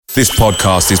This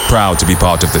podcast is proud to be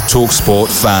part of the TalkSport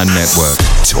Fan Network.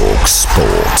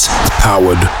 TalkSport.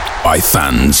 Powered by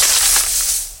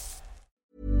fans.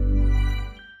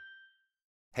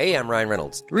 Hey, I'm Ryan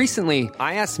Reynolds. Recently,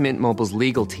 I asked Mint Mobile's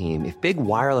legal team if big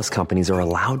wireless companies are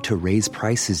allowed to raise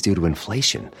prices due to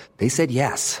inflation. They said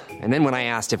yes. And then when I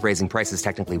asked if raising prices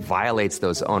technically violates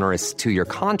those onerous two-year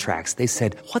contracts, they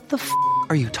said, "What the f***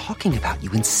 are you talking about,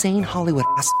 you insane Hollywood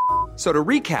ass?" So to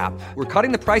recap, we're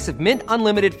cutting the price of Mint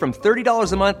Unlimited from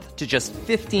 $30 a month to just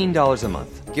 $15 a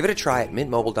month. Give it a try at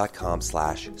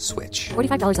mintmobile.com/switch.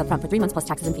 $45 up front for 3 months plus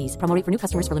taxes and fees. Promo rate for new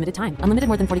customers for limited time. Unlimited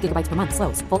more than 40 gigabytes per month.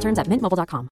 Slows full terms at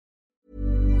mintmobile.com.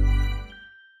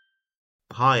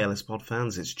 Hi Alice Pod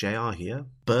fans, it's JR here.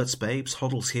 Bert's Babes,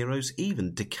 Hoddle's Heroes,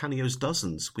 even DiCanio's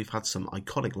Dozens. We've had some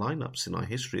iconic lineups in our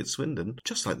history at Swindon,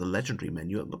 just like the legendary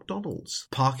menu at McDonald's.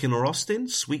 Parkin or Austin,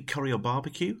 sweet curry or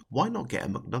barbecue? Why not get a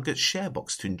McNugget share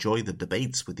box to enjoy the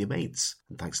debates with your mates?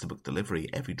 And thanks to McDelivery,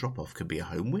 every drop-off can be a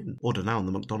home win. Order now on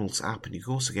the McDonald's app and you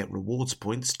can also get rewards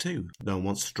points too. No one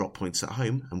wants to drop points at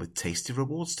home, and with tasty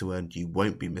rewards to earn, you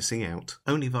won't be missing out.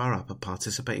 Only via app at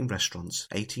participating restaurants.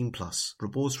 18+.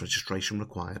 Rewards registration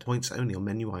required. Points only on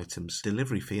menu items.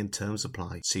 Delivery fee and terms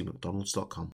apply. See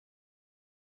mcdonalds.com.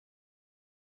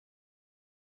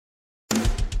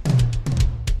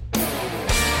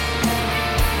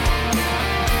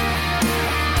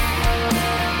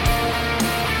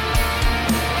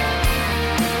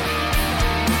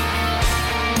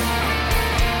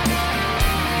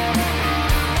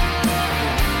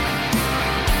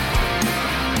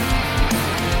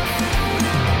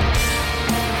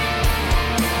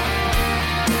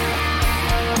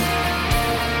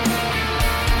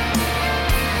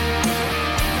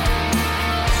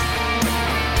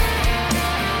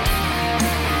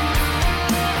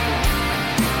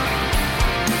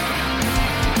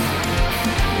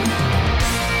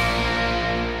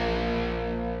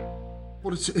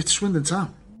 But it's Swindon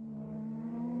Town.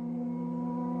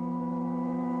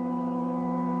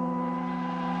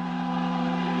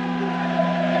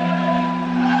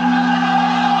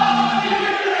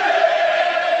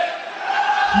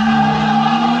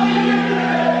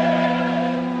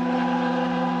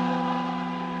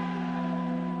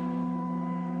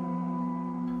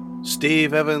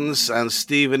 Steve Evans and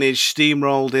Stevenage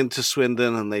steamrolled into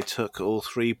Swindon and they took all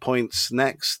 3 points.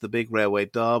 Next, the big railway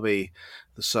derby,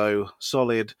 the so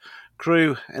solid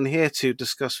Crewe, and here to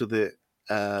discuss with it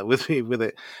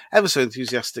ever so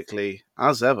enthusiastically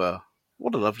as ever.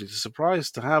 What a lovely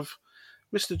surprise to have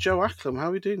Mr. Joe Acklam. How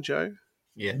are we doing, Joe?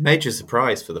 Yeah, major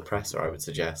surprise for the presser, I would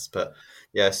suggest. But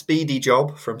yeah, speedy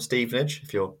job from Stevenage,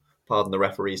 if you'll pardon the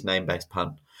referee's name-based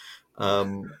pun.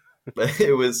 But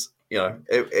it was,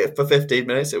 for 15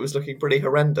 minutes, it was looking pretty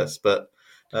horrendous. But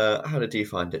how did you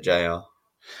find it, JR?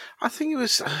 I think it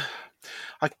was...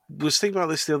 I was thinking about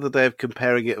this the other day of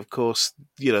comparing it, of course,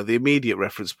 the immediate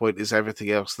reference point is everything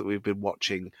else that we've been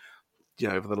watching,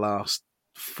 over the last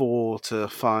 4 to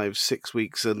 5, 6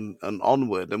 weeks and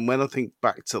onward. And when I think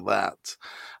back to that,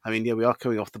 we are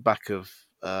coming off the back of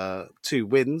 2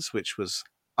 wins, which was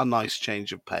a nice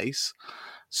change of pace.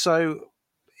 So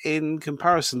in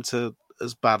comparison to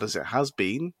as bad as it has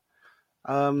been,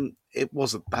 it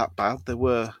wasn't that bad. There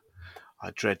were... I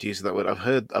dread using that word.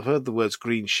 I've heard the words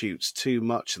green shoots too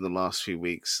much in the last few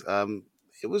weeks.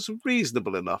 It was a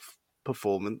reasonable enough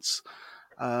performance.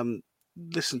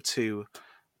 Listen to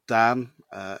Dan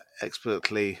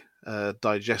expertly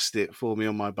digest it for me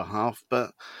on my behalf,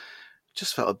 but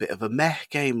just felt a bit of a meh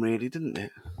game, really, didn't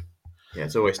it? Yeah,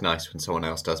 it's always nice when someone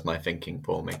else does my thinking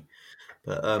for me.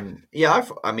 But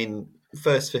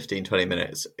first 15, 20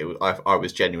 minutes, I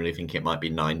was genuinely thinking it might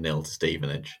be 9-0 to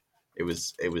Stevenage. It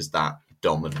was that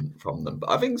dominant from them.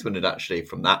 But I think Swindon actually,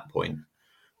 from that point,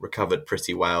 recovered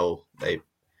pretty well. They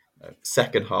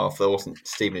second half,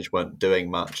 Stevenage weren't doing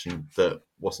much, and that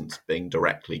wasn't being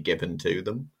directly given to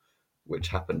them, which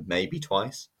happened maybe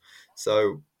twice.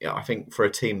 So yeah, I think for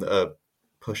a team that are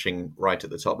pushing right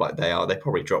at the top like they are, they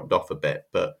probably dropped off a bit.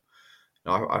 But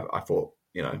I thought,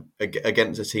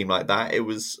 against a team like that, it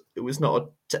wasn't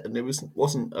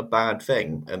a bad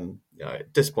thing, and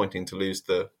disappointing to lose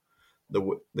the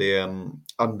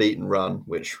unbeaten run,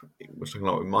 which was looking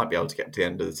like we might be able to get to the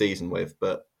end of the season with.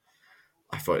 But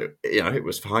I thought, it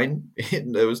was fine.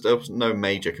 There was no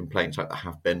major complaints like there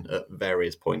have been at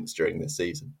various points during this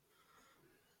season.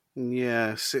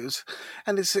 Yes, it was,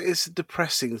 and it's a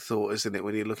depressing thought, isn't it,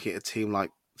 when you're looking at a team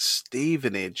like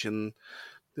Stevenage, and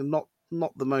they're not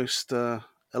the most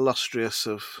illustrious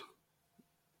of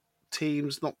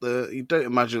teams. You don't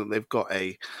imagine that they've got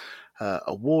a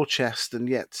war chest, and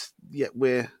yet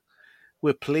we're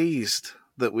pleased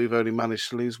that we've only managed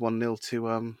to lose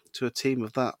 1-0 to a team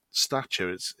of that stature.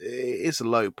 It is a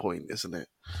low point, isn't it?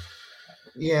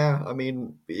 Yeah, I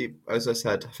mean, as I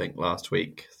said, I think last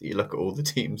week, you look at all the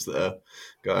teams that are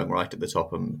going right at the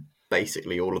top, and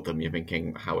basically all of them, you're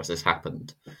thinking, how has this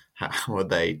happened? How are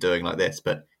they doing like this?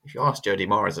 But if you ask Jody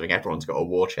Morris, I think everyone's got a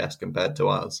war chest compared to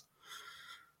us.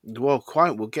 Well,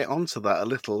 quite. We'll get onto that a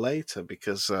little later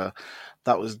because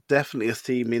that was definitely a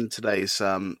theme in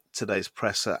today's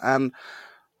presser. And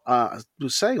I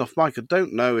was saying off mic, I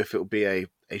don't know if it will be a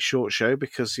short show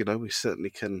because we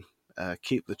certainly can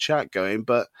keep the chat going.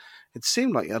 But it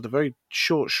seemed like you had a very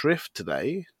short shrift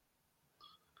today.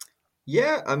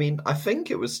 Yeah, I mean, I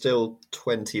think it was still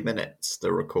 20 minutes,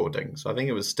 the recording. So I think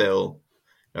it was still,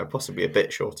 possibly a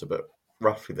bit shorter, but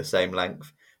roughly the same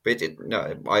length. But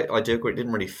I do agree, it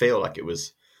didn't really feel like it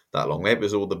was that long. Maybe it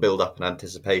was all the build-up and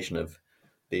anticipation of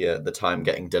the time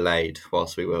getting delayed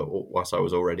whilst I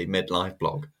was already mid-live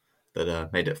blog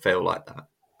that made it feel like that.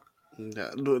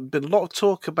 Yeah, been a lot of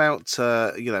talk about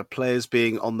players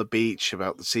being on the beach,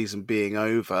 about the season being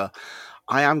over.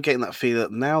 I am getting that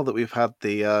feeling now that we've had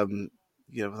the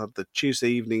we've had the Tuesday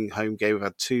evening home game. We've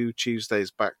had 2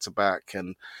 Tuesdays back to back,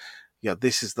 and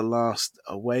this is the last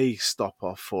away stop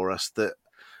off for us. That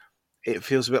it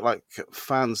feels a bit like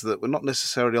fans that we're not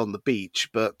necessarily on the beach,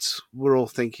 but we're all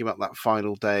thinking about that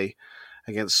final day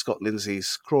against Scott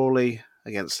Lindsay's Crawley,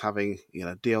 against having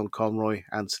Dion Conroy,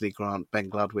 Anthony Grant, Ben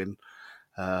Gladwin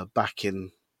back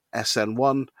in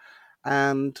SN1,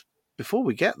 and before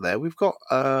we get there, we've got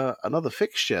another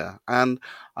fixture, and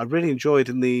I really enjoyed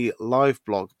in the live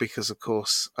blog because, of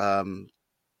course,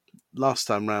 last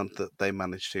time round that they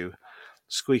managed to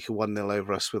squeak a 1-0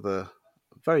 over us with a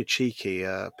very cheeky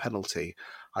penalty.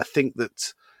 I think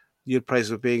that you'd praise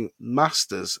for being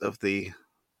masters of the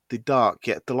dark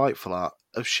yet delightful art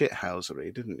of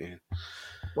shithousery, didn't you?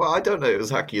 Well, I don't know. It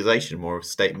was accusation, more of a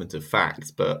statement of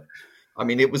fact, but I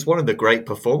mean, it was one of the great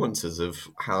performances of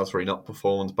Housery not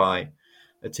performed by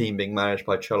a team being managed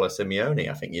by Cholo Simeone.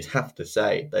 I think you'd have to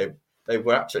say they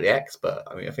were absolutely expert.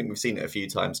 I mean, I think we've seen it a few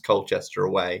times. Colchester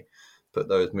away, put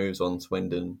those moves on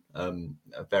Swindon.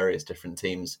 Various different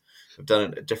teams have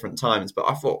done it at different times, but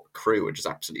I thought Crewe were just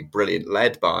absolutely brilliant,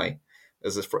 led by,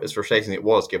 as frustrating it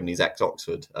was, given he's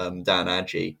ex-Oxford, Dan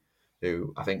Adji,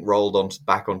 who I think rolled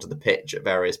back onto the pitch at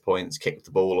various points, kicked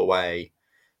the ball away.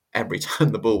 Every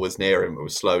time the ball was near him, it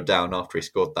was slowed down after he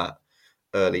scored that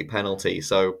early penalty.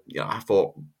 So, I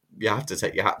thought you have to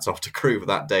take your hats off to Crewe for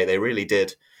that day. They really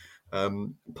did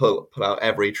pull out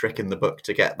every trick in the book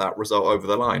to get that result over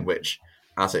the line, which,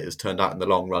 as it has turned out in the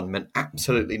long run, meant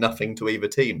absolutely nothing to either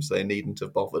team, so they needn't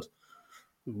have bothered.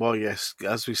 Well, yes,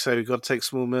 as we say, we've got to take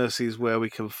small mercies where we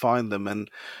can find them, and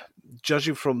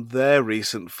judging from their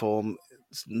recent form,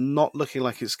 it's not looking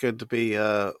like it's going to be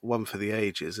one for the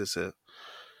ages, is it?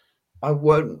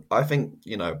 I think,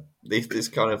 these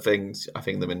kind of things, I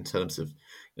think them in terms of,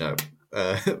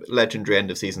 legendary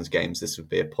end of seasons games, this would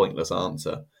be a pointless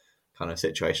answer kind of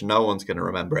situation. No one's going to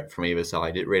remember it from either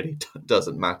side. It really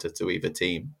doesn't matter to either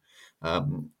team.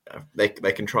 They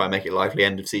can try and make it lively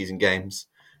end of season games,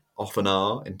 often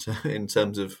are, in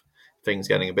terms of things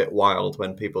getting a bit wild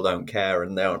when people don't care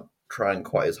and they aren't trying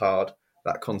quite as hard.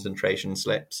 That concentration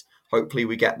slips. Hopefully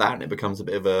we get that and it becomes a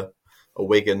bit of a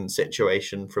Wigan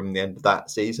situation from the end of that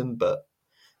season. But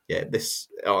yeah,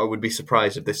 I would be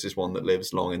surprised if this is one that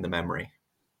lives long in the memory.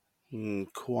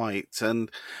 Quite, and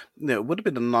it would have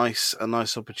been a nice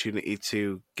opportunity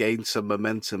to gain some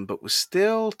momentum, but we're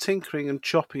still tinkering and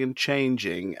chopping and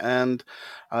changing, and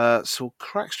so we'll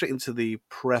crack straight into the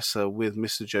presser with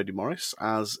Mr. Jody Morris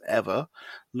as ever,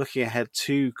 looking ahead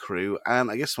to Crewe.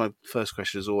 And I guess my first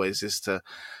question, as always, is to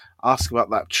ask about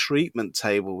that treatment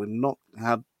table. We've not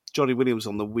had Johnny Williams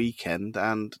on the weekend,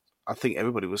 and I think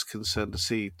everybody was concerned to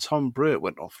see Tom Brewitt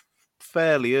went off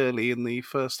fairly early in the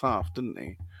first half, didn't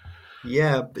he?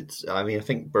 Yeah, but I mean, I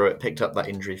think Brewitt picked up that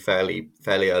injury fairly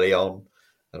early on,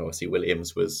 and obviously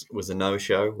Williams was a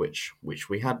no-show, which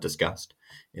we had discussed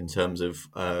in terms of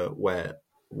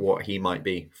what he might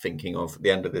be thinking of at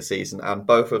the end of the season, and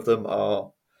both of them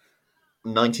are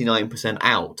 99%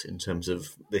 out in terms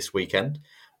of this weekend.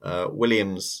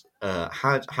 Williams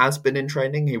has been in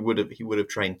training. He would have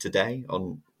trained today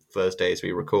on Thursday as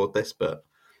we record this, but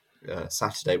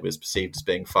Saturday was perceived as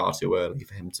being far too early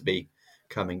for him to be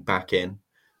coming back in.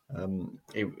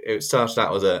 It started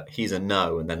out as he's a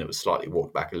no, and then it was slightly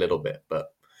walked back a little bit,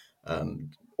 but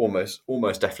almost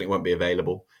definitely won't be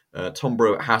available. Tom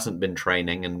Brewitt hasn't been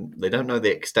training, and they don't know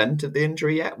the extent of the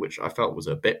injury yet, which I felt was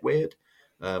a bit weird.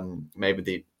 I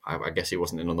guess he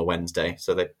wasn't in on the Wednesday,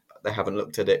 so they haven't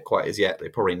looked at it quite as yet. They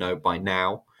probably know by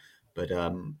now, But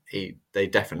they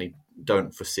definitely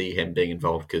don't foresee him being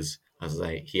involved because, as I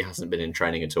say, he hasn't been in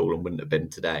training at all and wouldn't have been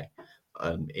today.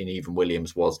 And even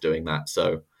Williams was doing that.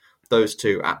 So those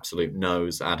two absolute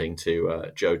no's, adding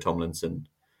to Joe Tomlinson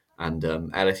and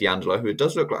Alexandra, who it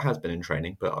does look like has been in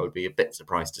training, but I would be a bit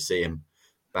surprised to see him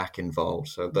back involved.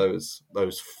 So those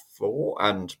four,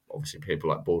 and obviously people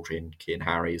like Baldry and Kean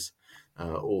Harries,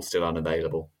 all still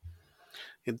unavailable.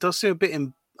 It does seem a bit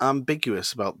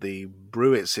ambiguous about the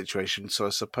Brewitt situation, so I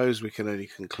suppose we can only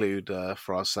conclude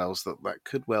for ourselves that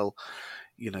could well,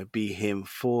 be him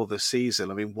for the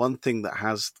season. I mean, one thing that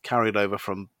has carried over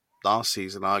from last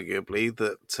season, arguably,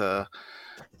 that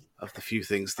of the few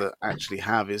things that actually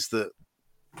have, is that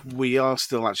we are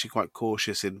still actually quite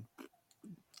cautious in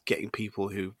getting people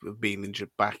who have been injured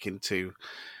back into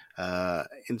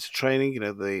training.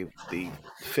 The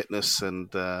fitness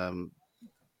and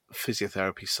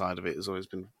physiotherapy side of it has always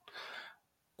been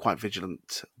quite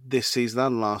vigilant this season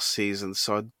and last season,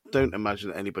 so I don't imagine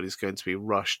that anybody's going to be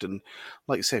rushed. And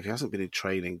like you say, if he hasn't been in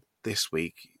training this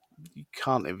week, you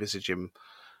can't envisage him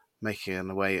making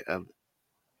a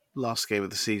last game of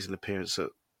the season appearance at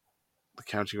the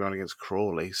county ground against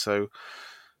Crawley. So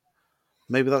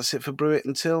maybe that's it for Brewitt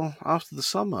until after the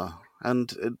summer.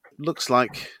 And it looks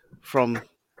like, from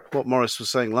what Morris was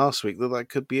saying last week, that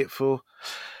could be it for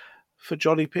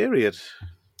Johnny, period.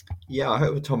 Yeah, I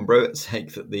hope for Tom Brewitt's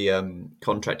sake that the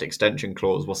contract extension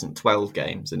clause wasn't 12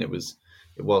 games and it was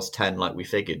 10 like we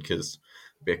figured, because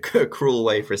it'd be a cruel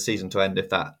way for a season to end if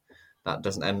that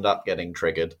doesn't end up getting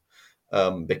triggered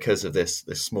because of this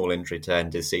small injury to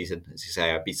end his season. As you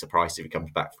say, I'd be surprised if he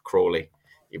comes back for Crawley,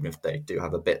 even if they do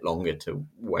have a bit longer to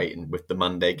wait. And with the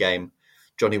Monday game,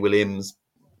 Johnny Williams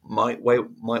might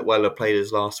well have played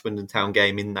his last Swindon Town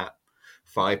game in that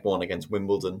 5-1 against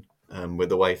Wimbledon. With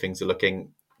the way things are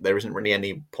looking, there isn't really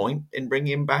any point in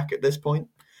bringing him back at this point.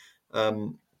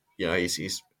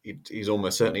 He's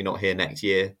almost certainly not here next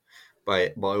year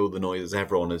by all the noises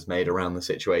everyone has made around the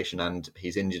situation, and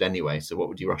he's injured anyway. So what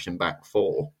would you rush him back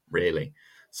for, really?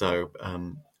 So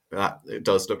that it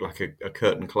does look like a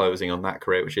curtain closing on that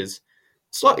career, which is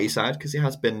slightly sad because he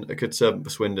has been a good servant for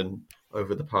Swindon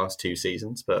over the past 2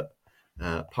 seasons, but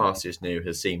past is new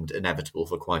has seemed inevitable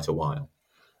for quite a while.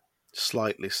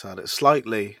 Slightly sad. It's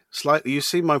slightly. You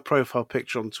see my profile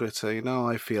picture on Twitter. You know how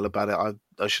I feel about it.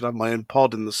 I should have my own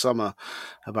pod in the summer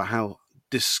about how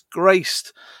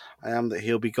disgraced I am that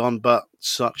he'll be gone. But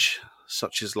such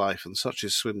is life, and such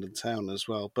is Swindon Town as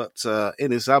well. But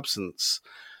in his absence,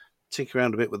 tinker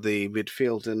around a bit with the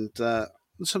midfield and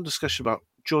some discussion about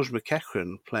George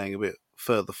McEachran playing a bit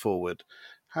further forward.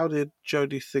 How did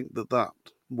Jody think that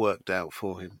worked out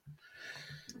for him?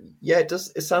 Yeah, it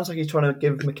does. It sounds like he's trying to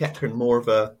give McEachran more of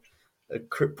a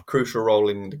crucial role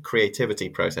in the creativity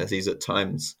process. He's at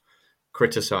times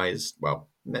criticised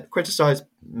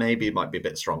maybe might be a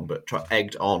bit strong, but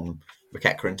egged on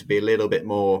McEachran to be a little bit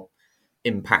more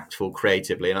impactful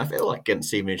creatively. And I feel like against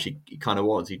Stevenage, he kind of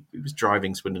was. He was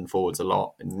driving Swindon forwards a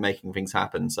lot and making things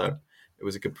happen. So it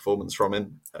was a good performance from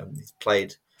him. He's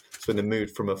played Swindon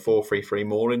moved from a 4-3-3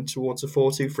 more in towards a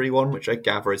 4-2-3-1, which I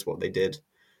gather is what they did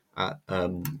at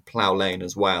Plough Lane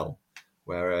as well,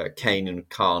 where Kane and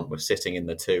Kant were sitting in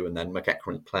the 2, and then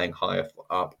McEachran playing higher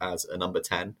up as a number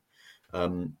 10.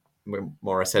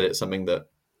 Morris said it's something that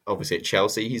obviously at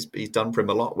Chelsea he's done for him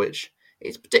a lot, which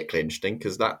is particularly interesting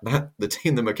because that the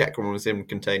team that McEachran was in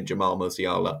contained Jamal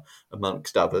Musiala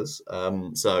amongst others.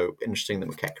 So interesting that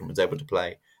McEachran was able to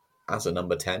play as a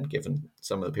number 10, given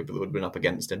some of the people that would have been up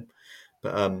against him.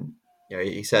 But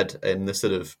he said in the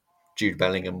sort of Jude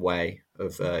Bellingham way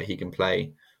of he can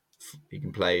play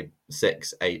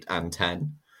 6, 8, and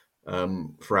 10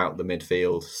 throughout the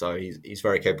midfield. So he's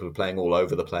very capable of playing all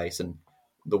over the place. And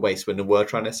the way Swindon were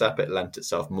trying to set up, it lent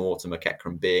itself more to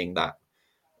McEachran being that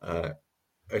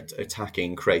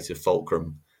attacking creative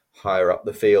fulcrum higher up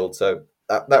the field. So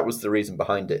that was the reason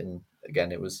behind it. And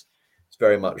again, it's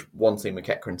very much wanting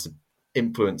McEachran to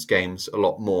influence games a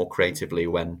lot more creatively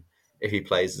if he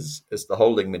plays as the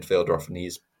holding midfielder. Often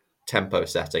he's tempo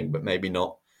setting, but maybe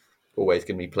not always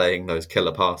going to be playing those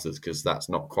killer passes because that's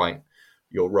not quite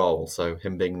your role. So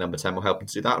him being number 10 will help him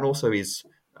to do that. And also he's,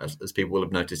 as people will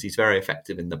have noticed, he's very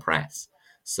effective in the press.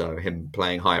 So him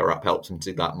playing higher up helps him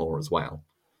to do that more as well.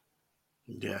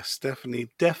 Yes, definitely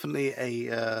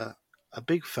a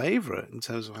big favourite in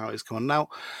terms of how it's gone. Now,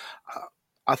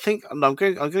 I think I'm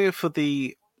going for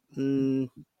the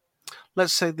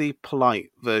let's say the polite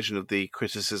version of the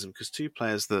criticism, because 2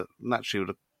 players that naturally would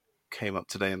have came up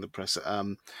today in the press,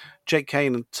 Jake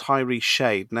Kane and Tyree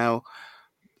Shade. Now,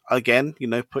 again,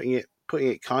 putting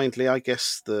it kindly, I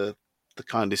guess the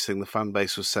kindest thing the fan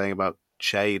base was saying about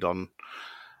Shade on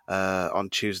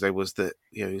Tuesday was that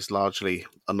he's largely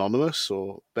anonymous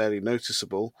or barely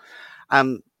noticeable,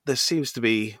 and there seems to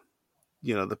be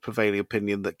the prevailing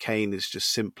opinion that Kane is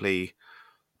just simply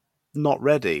not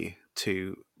ready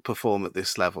to perform at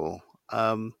this level.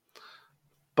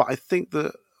 But I think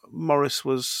that Morris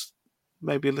was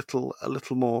maybe a little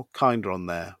more kinder on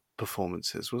their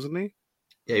performances, wasn't he?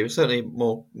 Yeah, he was certainly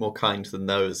more kind than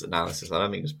those analysis. I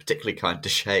don't think he was particularly kind to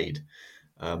Shade.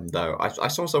 Though I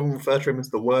saw someone refer to him as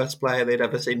the worst player they'd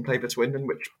ever seen play for Swindon,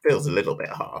 which feels a little bit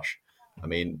harsh. I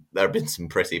mean, there have been some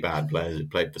pretty bad players who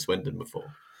played for Swindon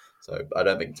before, so I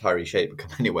don't think Tyree Shade would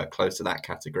come anywhere close to that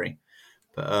category.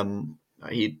 But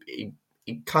he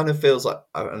kind of feels like,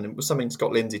 and it was something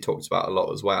Scott Lindsay talked about a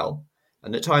lot as well.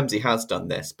 And at times he has done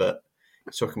this, but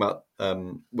he's talking about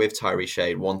with Tyree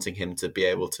Shade wanting him to be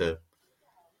able to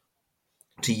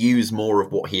use more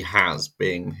of what he has,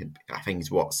 being, I think he's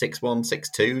 6'1",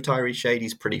 6'2", Tyree Shade.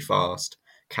 He's pretty fast,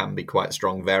 can be quite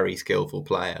strong, very skillful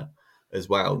player as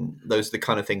well. Those are the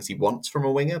kind of things he wants from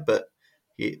a winger, but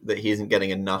that he isn't getting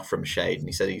enough from Shade. And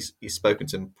he said he's spoken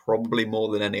to him probably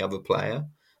more than any other player.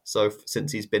 So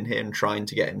since he's been here and trying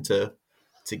to get him to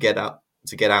get out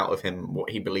of him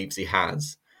what he believes he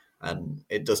has, and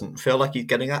it doesn't feel like he's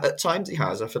getting that. At times he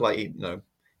has. I feel like he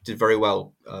did very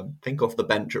well. Think off the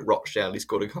bench at Rochdale, he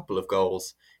scored a couple of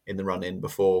goals in the run-in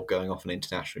before going off on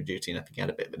international duty, and I think he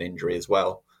had a bit of an injury as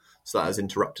well. So that has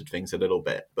interrupted things a little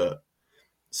bit. But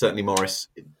certainly Morris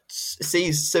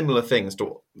sees similar things to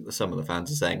what some of the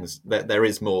fans are saying. There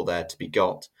is more there to be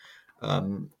got.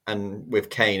 And with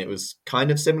Kane, it was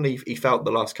kind of similar. He felt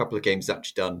the last couple of games he's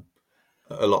actually done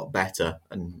a lot better.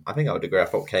 And I think I would agree. I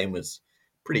thought Kane was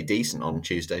pretty decent on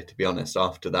Tuesday, to be honest,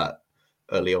 after that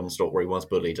early onslaught where he was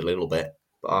bullied a little bit.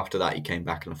 But after that, he came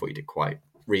back and I thought he did quite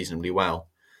reasonably well.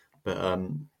 But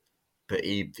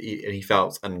he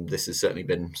felt, and this has certainly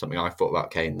been something I thought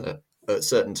about Kane, that at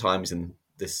certain times in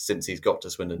this, since he's got to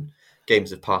Swindon, games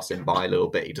have passed him by a little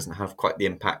bit. He doesn't have quite the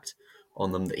impact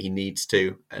on them that he needs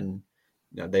to. And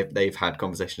they've had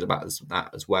conversations about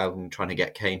that as well, and trying to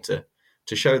get Kane to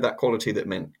show that quality that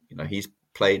meant he's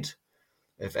played.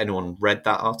 If anyone read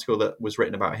that article that was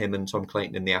written about him and Tom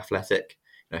Clayton in The Athletic,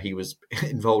 he was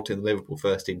involved in the Liverpool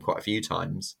first team quite a few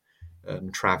times,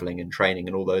 travelling and training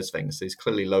and all those things. So there's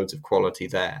clearly loads of quality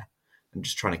there, and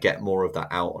just trying to get more of that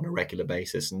out on a regular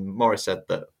basis. And Morris said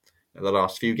that the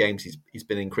last few games he's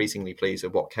been increasingly pleased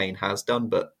with what Kane has done,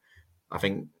 but I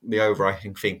think the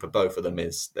overriding thing for both of them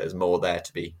is there's more there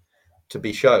to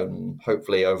be shown.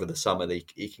 Hopefully over the summer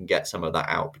he can get some of that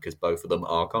out, because both of them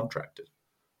are contracted.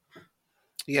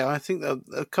 Yeah, I think that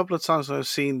a couple of times I've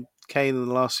seen Kane in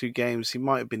the last few games, he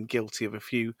might have been guilty of a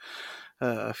few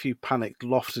panicked,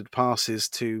 lofted passes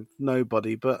to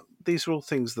nobody, but these are all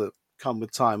things that come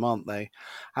with time, aren't they?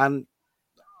 And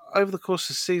over the course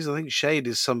of the season, I think Shade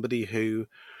is somebody who,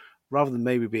 rather than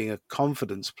maybe being a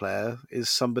confidence player, is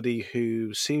somebody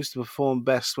who seems to perform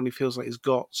best when he feels like he's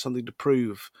got something to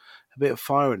prove, a bit of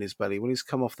fire in his belly. When he's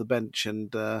come off the bench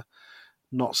and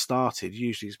not started,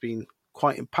 usually he's been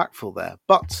quite impactful there.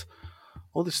 But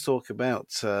all this talk about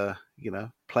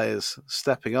players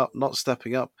stepping up, not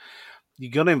stepping up,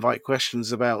 you're going to invite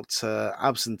questions about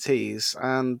absentees,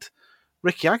 and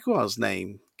Ricky Aguiar's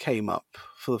name came up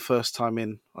for the first time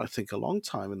in, I think, a long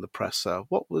time in the presser.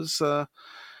 What was the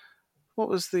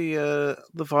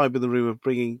vibe in the room of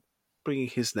bringing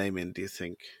his name in, do you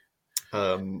think?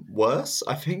 Worse,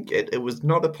 I think it was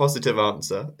not a positive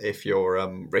answer if you're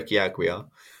Ricky Aguiar.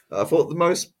 I thought the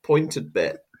most pointed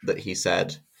bit that he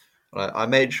said, I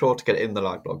made sure to get it in the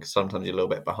live blog, sometimes you're a little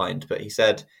bit behind, but he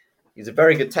said he's a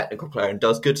very good technical player and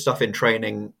does good stuff in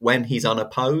training when he's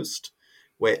unopposed,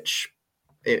 which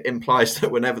it implies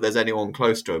that whenever there's anyone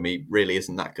close to him, he really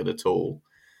isn't that good at all,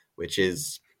 which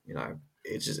is,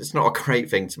 it's not a great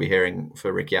thing to be hearing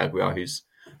for Ricky Aguiar, who's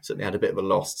certainly had a bit of a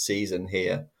lost season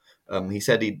here. He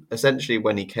said he essentially,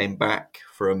 when he came back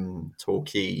from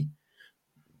Torquay,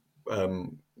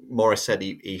 Morris said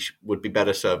he would be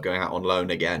better served going out on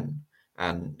loan again.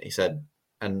 And he said,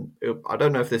 and I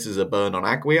don't know if this is a burn on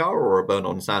Aguiar or a burn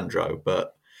on Sandro,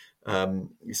 but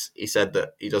he said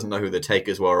that he doesn't know who the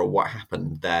takers were or what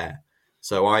happened there.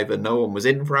 So either no one was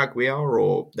in for Aguiar,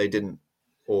 or they didn't,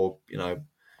 or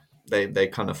they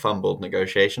kind of fumbled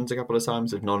negotiations a couple of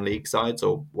times with non-league sides,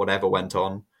 or whatever went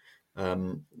on.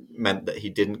 Meant that he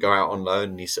didn't go out on loan,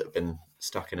 and he's sort of been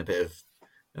stuck in a bit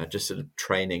of just sort of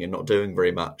training and not doing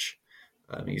very much.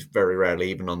 He's very rarely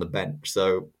even on the bench.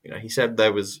 So he said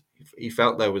he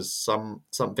felt there was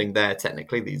something there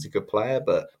technically, that he's a good player,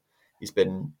 but he's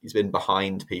been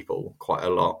behind people quite a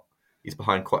lot. He's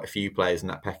behind quite a few players in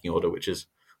that pecking order, which has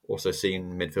Also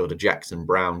seen midfielder Jackson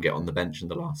Brown get on the bench in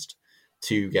the last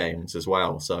 2 games as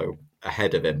well, so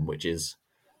ahead of him, which is,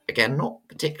 again, not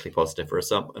particularly positive for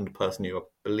a person who I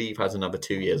believe has another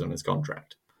 2 years on his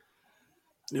contract.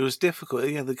 It was difficult,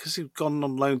 yeah, because he'd gone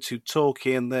on loan to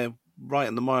Torquay and they're right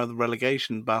in the mire of the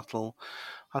relegation battle.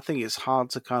 I think it's hard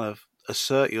to kind of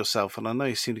assert yourself, and I know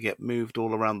you seem to get moved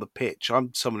all around the pitch.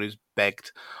 I'm someone who's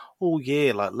begged all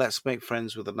year, like, let's make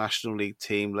friends with the National League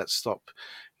team, let's stop,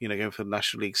 going for the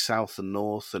National League South and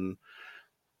North, and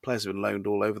players have been loaned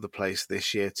all over the place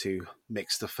this year to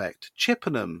mixed effect.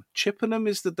 Chippenham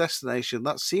is the destination.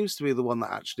 That seems to be the one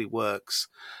that actually works.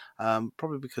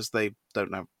 Probably because they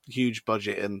don't have a huge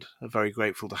budget and are very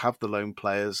grateful to have the loan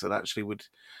players and actually would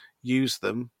use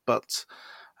them. But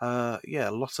a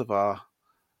lot of our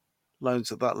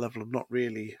loans at that level have not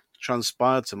really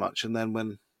transpired so much. And then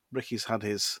when Ricky's had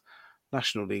his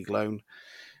National League loan,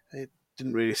 it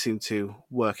didn't really seem to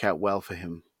work out well for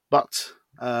him. But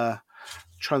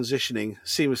transitioning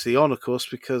seamlessly on, of course,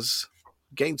 because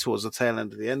getting towards the tail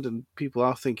end of the end and people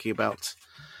are thinking about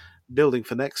building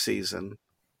for next season.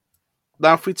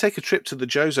 Now, if we take a trip to the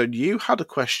Joe Zone, you had a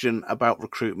question about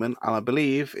recruitment, and I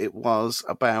believe it was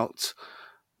about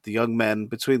the young men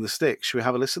between the sticks. Should we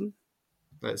have a listen?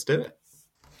 Let's do it.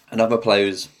 Another player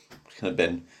who's kind of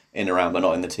been in around but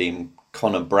not in the team,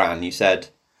 Connor Bran. You said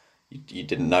you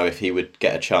didn't know if he would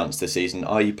get a chance this season.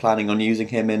 Are you planning on using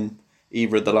him in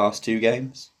either of the last 2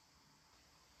 games?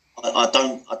 I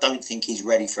don't think he's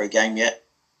ready for a game yet,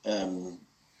 and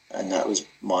that was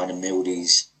mine and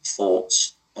Mildy's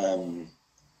thoughts.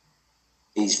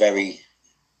 He's very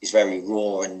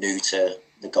raw and new to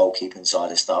the goalkeeping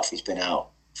side of stuff. He's been out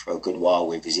for a good while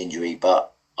with his injury,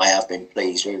 but I have been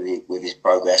pleased with his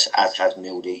progress, as has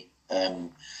Mildy.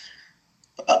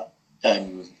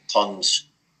 Tom's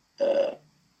a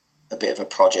bit of a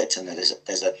project, and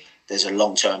there's a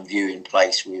long-term view in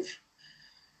place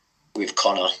with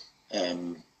Connor.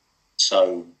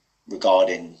 So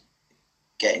regarding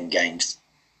getting games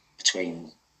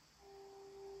between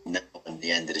now and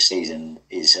the end of the season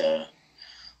is a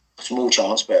small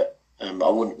chance, but I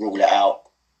wouldn't rule it out.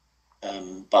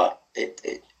 But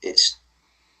it's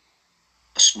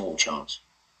a small chance.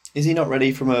 Is he not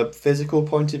ready from a physical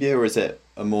point of view, or is it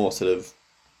a more sort of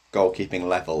goalkeeping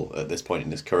level at this point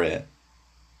in his career?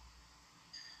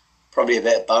 Probably a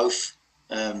bit of both.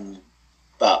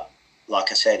 But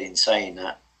like I said, in saying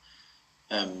that,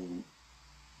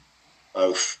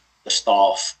 both the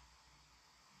staff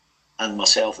and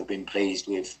myself have been pleased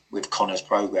with Connor's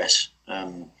progress,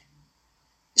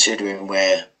 considering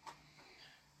where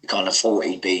we kind of thought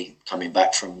he'd be coming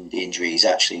back from the injury. He's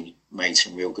actually made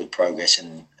some real good progress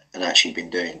and actually been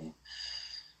doing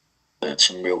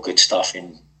some real good stuff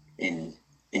in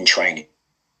training.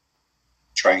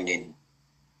 Training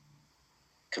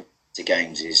to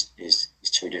games is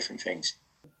 2 different things.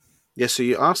 Yeah, so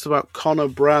you asked about Connor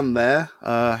Bran there.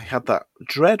 He had that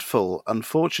dreadful,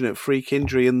 unfortunate freak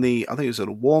injury in I think it was a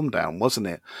warm down, wasn't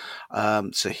it?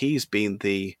 So he's been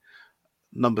the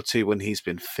number 2 when he's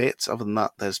been fit. Other than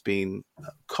that, there's been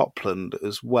Copland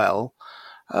as well.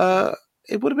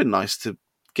 It would have been nice to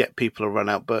get people a run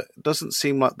out, but it doesn't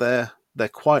seem like they're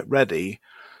quite ready.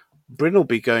 Bryn will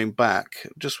be going back.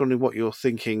 Just wondering what you're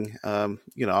thinking, our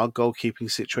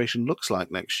goalkeeping situation looks like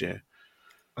next year.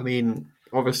 I mean,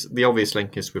 the obvious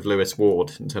link is with Lewis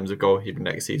Ward in terms of goalkeeping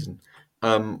next season.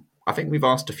 I think we've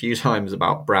asked a few times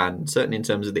about Brand, certainly in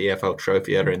terms of the EFL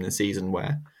Trophy earlier in the season,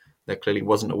 where there clearly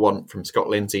wasn't a want from Scott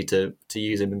Lindsay to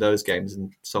use him in those games,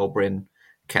 and Sol Bryn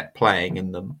kept playing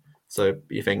in them. So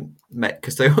you think,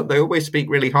 because they always speak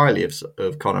really highly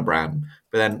of Connor Bran,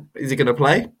 but then is he going to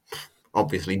play?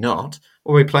 Obviously not.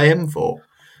 What do we play him for?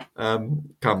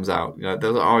 Comes out.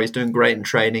 He's doing great in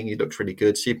training. He looks really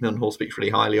good. Stephen Hall speaks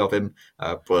really highly of him,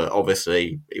 but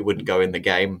obviously he wouldn't go in the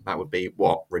game. That would be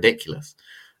ridiculous.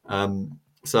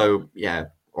 So yeah,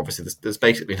 obviously there's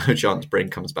basically no chance Bryn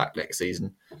comes back next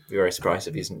season. I'd be very surprised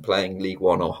if he isn't playing League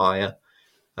One or higher.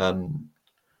 And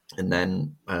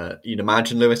then you'd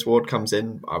imagine Lewis Ward comes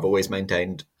in. I've always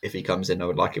maintained if he comes in, I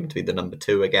would like him to be the number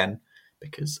 2 again,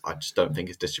 because I just don't think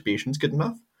his distribution's good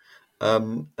enough.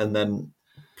 And then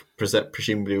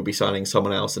presumably we'll be signing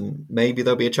someone else, and maybe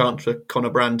there'll be a chance for Connor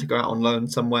Brand to go out on loan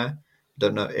somewhere.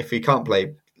 Don't know. If he can't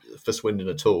play for Swindon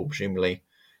at all, presumably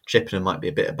Chippenham might be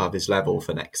a bit above his level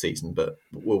for next season, but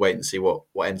we'll wait and see what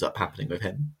ends up happening with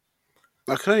him.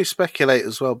 I can only speculate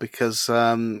as well because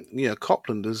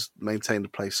Copland has maintained a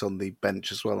place on the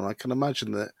bench as well, and I can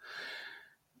imagine that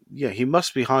he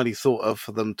must be highly thought of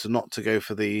for them not to go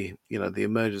for the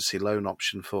emergency loan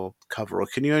option for cover, or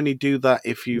can you only do that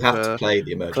if you have to play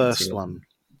the emergency first loan? one?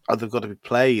 Oh, they've got to be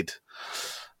played.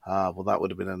 Well, that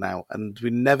would have been an out. And we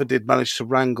never did manage to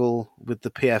wrangle with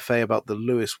the PFA about the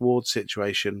Lewis Ward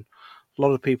situation. A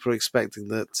lot of people are expecting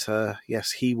that,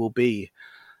 yes, he will be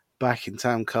back in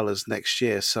town colours next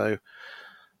year. So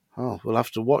we'll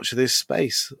have to watch this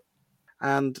space.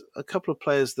 And a couple of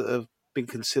players that have been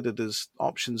considered as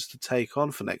options to take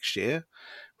on for next year.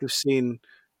 We've seen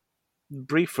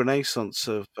brief renaissance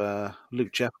of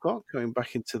Luke Jeffcott coming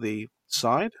back into the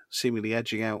side, seemingly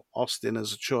edging out Austin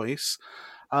as a choice.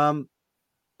 But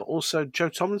also Joe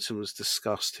Tomlinson was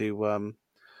discussed, who,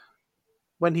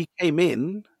 when he came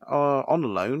in on a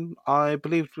loan, I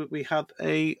believed that we had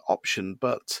a option.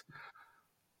 But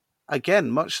again,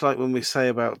 much like when we say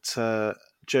about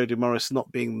Jody Morris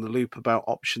not being in the loop about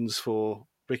options for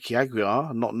Ricky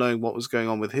Aguiar and not knowing what was going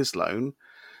on with his loan,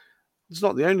 it's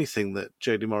not the only thing that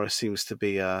Jody Morris seems to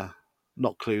be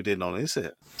not clued in on, is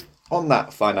it? On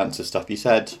that finances stuff, you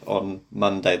said on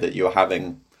Monday that you were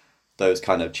having those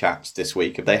kind of chats this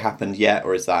week. Have they happened yet,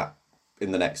 or is that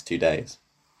in the next 2 days?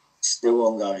 Still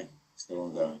ongoing. Still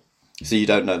ongoing. So you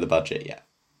don't know the budget yet?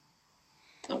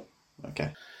 No.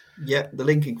 Okay. Yeah, the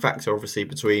linking factor obviously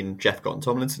between Jeffcott and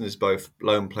Tomlinson is both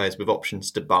loan players with options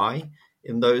to buy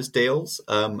in those deals.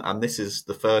 And this is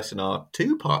the first in our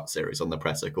two-part series on the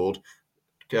presser called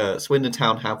Swindon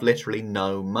Town have literally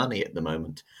no money at the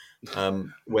moment.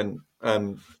 When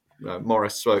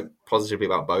Morris spoke positively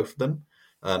about both of them,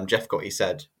 Jeffcott, he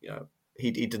said,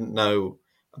 he didn't know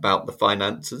about the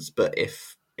finances, but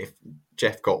if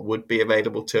Jeffcott would be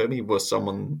available to him, he's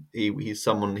someone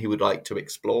he would like to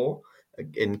explore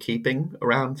in keeping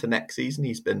around for next season.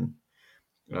 He's been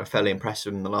fairly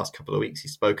impressive in the last couple of weeks.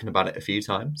 He's spoken about it a few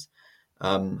times,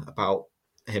 about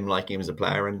him liking him as a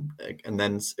player, and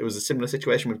then it was a similar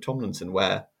situation with Tomlinson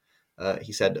where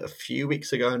he said a few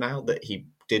weeks ago now that he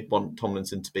did want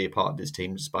Tomlinson to be a part of his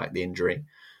team despite the injury,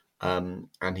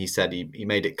 and he said he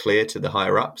made it clear to the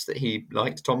higher ups that he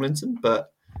liked Tomlinson,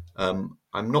 but I'm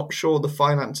not sure the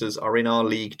finances are in our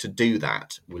league to do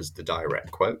that, was the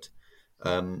direct quote.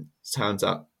 Sounds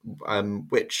up,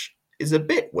 which is a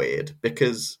bit weird,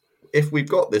 because if we've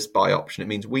got this buy option, it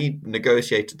means we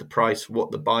negotiated the price for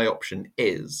what the buy option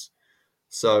is.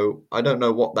 So I don't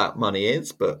know what that money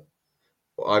is, but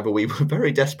either we were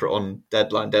very desperate on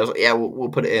deadline day. I was like, yeah, we'll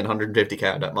put it in 150k.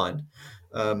 I don't mind.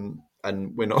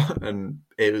 And we're not. And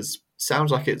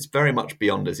sounds like it's very much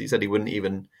beyond us. He said he wouldn't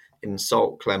even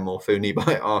insult Clem or Fooney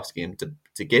by asking him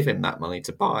to give him that money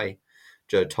to buy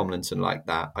Joe Tomlinson like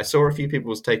that. I saw a few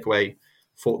people's takeaway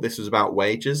thought this was about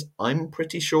wages. I'm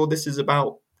pretty sure this is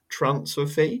about transfer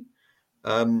fee,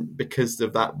 because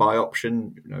of that buy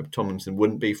option. Tomlinson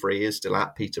wouldn't be free. He is still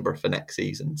at Peterborough for next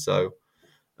season. So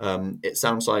it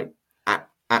sounds like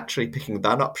actually picking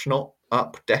that option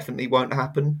up definitely won't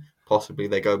happen. Possibly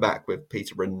they go back with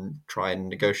Peterborough and try and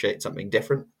negotiate something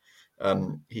different.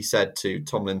 He said to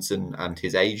Tomlinson and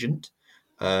his agent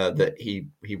that he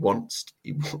wants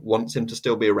him to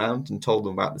still be around, and told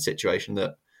them about the situation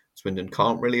that Swindon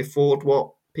can't really afford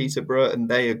what Peterborough and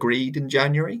they agreed in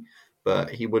January, but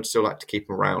he would still like to keep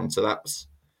him around. So that's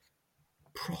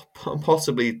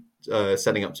possibly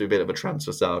setting up to a bit of a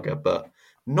transfer saga, but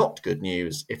not good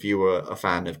news if you were a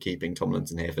fan of keeping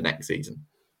Tomlinson here for next season.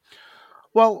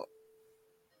 Well,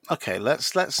 okay,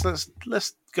 let's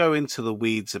go into the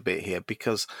weeds a bit here,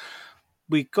 because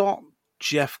we got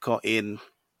Jeffcott in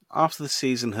after the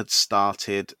season had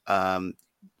started.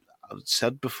 I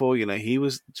said before, he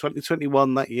was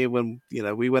 2021 that year when,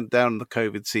 we went down the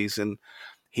COVID season.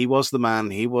 He was the man.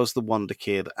 He was the wonder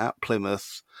kid at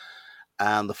Plymouth.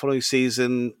 And the following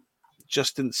season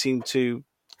just didn't seem to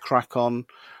crack on.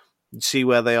 You see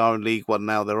where they are in League One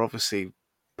now. They're obviously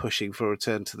pushing for a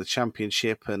return to the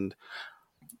Championship. And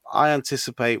I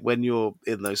anticipate when you're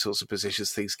in those sorts of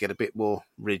positions, things get a bit more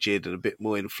rigid and a bit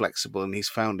more inflexible. And he's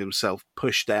found himself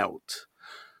pushed out.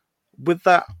 With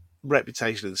that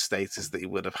reputation and status that he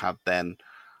would have had then,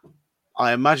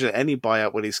 I imagine any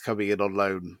buyout when he's coming in on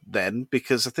loan then,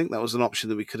 because I think that was an option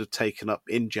that we could have taken up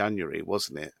in January,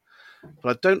 wasn't it?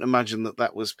 But I don't imagine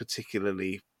that was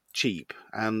particularly cheap.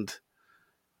 And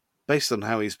based on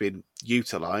how he's been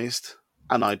utilised,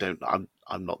 and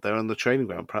I'm not there on the training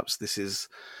ground. Perhaps this is,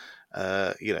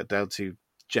 down to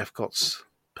Jeffcott's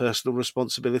personal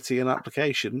responsibility and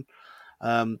application.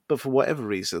 But for whatever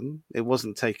reason, it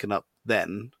wasn't taken up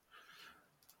then.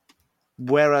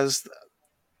 Whereas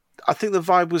I think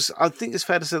it's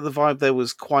fair to say the vibe there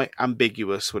was quite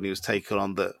ambiguous when he was taken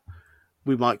on, that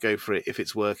we might go for it if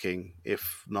it's working.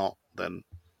 If not, then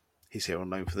he's here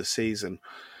on loan for the season.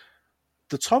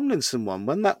 The Tomlinson one,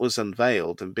 when that was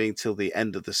unveiled and being till the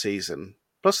end of the season,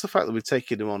 plus the fact that we've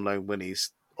taken him on loan when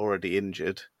he's already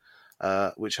injured,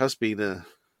 which has been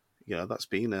that's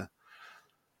been a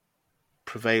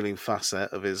prevailing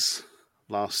facet of his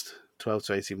last 12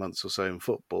 to 18 months or so in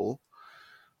football.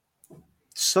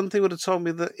 Something would have told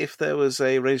me that if there was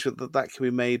a arrangement that can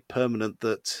be made permanent,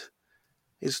 that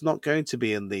it's not going to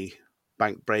be in the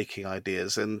bank breaking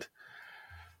ideas. And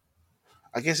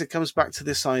I guess it comes back to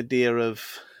this idea of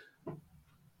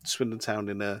Swindon Town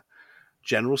in a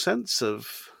general sense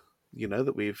of,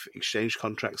 that we've exchanged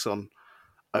contracts on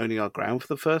owning our ground for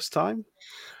the first time.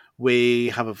 We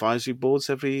have advisory boards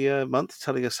every month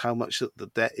telling us how much the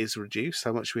debt is reduced,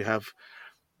 how much we have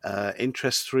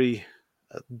interest-free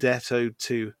debt owed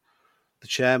to the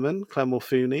chairman, Clem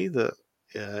Morfuni, that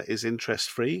is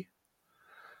interest-free.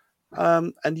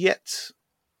 And yet,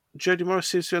 Jody Morris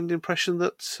seems to be under the impression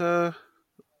that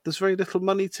there's very little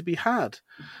money to be had.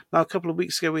 Now, a couple of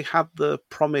weeks ago, we had the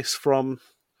promise from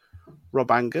Rob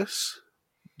Angus,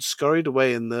 scurried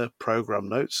away in the programme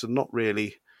notes and not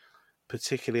really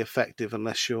particularly effective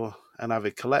unless you're an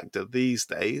avid collector these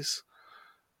days.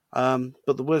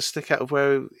 But the words stick out of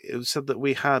where it said that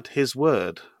we had his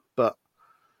word. But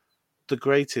the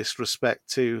greatest respect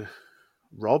to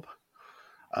Rob,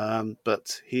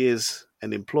 but he is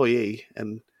an employee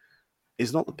and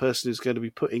is not the person who's going to be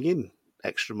putting in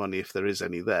extra money if there is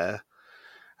any there.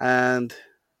 And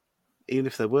even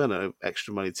if there were no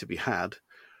extra money to be had,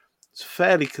 it's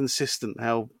fairly consistent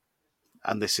how,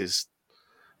 and this is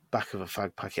back of a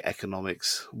fag packet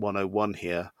economics 101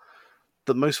 here,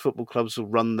 that most football clubs will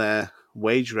run their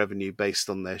wage revenue based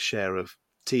on their share of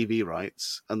TV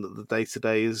rights, and that the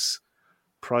day-to-day is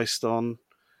priced on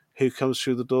who comes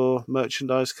through the door,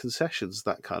 merchandise, concessions,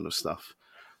 that kind of stuff.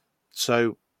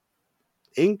 So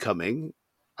incoming,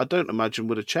 I don't imagine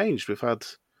would have changed. We've had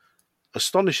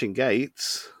astonishing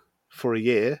gates for a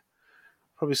year.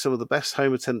 Probably some of the best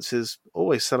home attendances,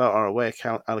 always sell out our away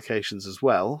account allocations as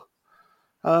well.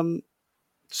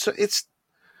 So it's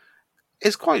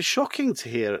quite shocking to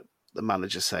hear the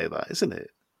manager say that, isn't it?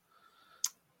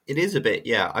 It is a bit,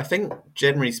 yeah. I think,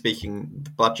 generally speaking,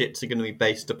 the budgets are going to be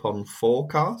based upon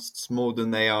forecasts more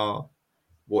than they are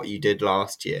what you did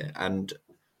last year. And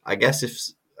I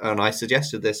guess and I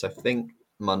suggested this, I think,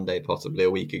 Monday, possibly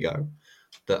a week ago,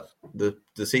 that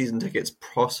the season tickets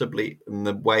possibly, and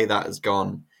the way that has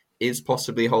gone, is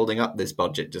possibly holding up this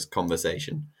budget just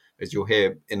conversation. As you'll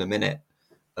hear in a minute,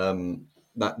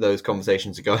 that those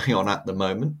conversations are going on at the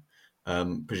moment.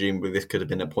 Presumably this could have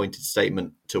been a pointed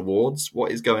statement towards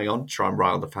what is going on, to try and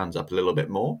rile the fans up a little bit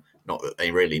more. Not that they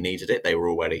really needed it. They were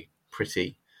already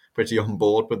pretty on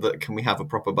board with the "can we have a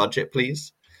proper budget,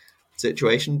 please"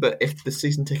 situation. But if the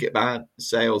season ticket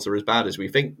sales are as bad as we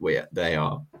think they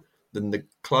are, then the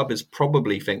club is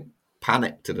probably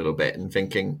panicked a little bit and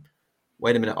thinking,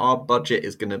 wait a minute, our budget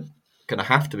is going to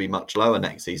have to be much lower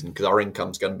next season because our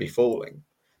income's going to be falling.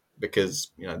 Because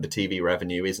the TV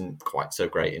revenue isn't quite so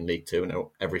great in League Two and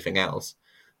everything else.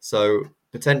 So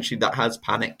potentially that has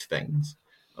panicked things.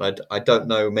 I don't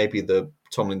know, maybe the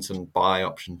Tomlinson buy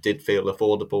option did feel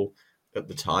affordable at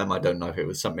the time. I don't know if it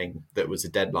was something that was a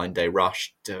deadline day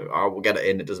rush to, we'll get it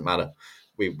in, it doesn't matter.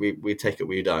 We take it,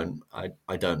 we don't.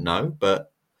 I don't know,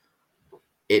 but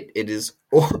it is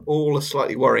all a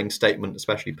slightly worrying statement,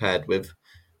 especially paired with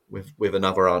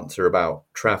another answer about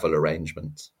travel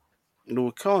arrangements.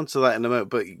 We'll come on to that in a moment,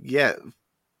 but yeah,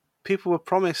 people were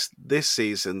promised this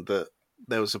season that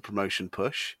there was a promotion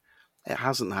push. It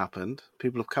hasn't happened.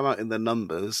 People have come out in their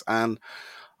numbers, and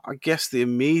I guess the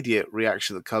immediate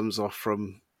reaction that comes off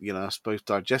from, I suppose,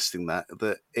 digesting that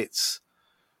it's,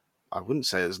 I wouldn't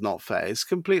say it's not fair, it's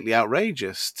completely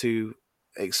outrageous to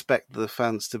expect the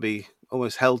fans to be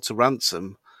almost held to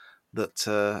ransom,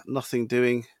 that nothing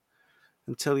doing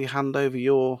until you hand over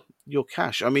your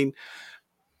cash. I mean,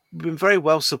 we've been very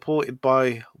well supported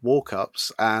by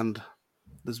walk-ups, and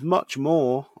there's much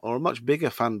more or a much bigger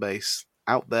fan base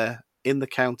out there in the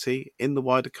county, in the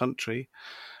wider country,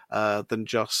 than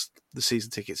just the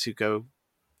season tickets who go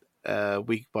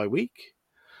week by week,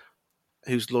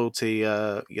 whose loyalty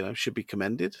should be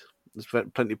commended. There's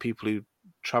plenty of people who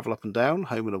travel up and down,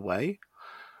 home and away.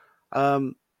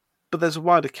 But there's a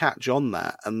wider catch on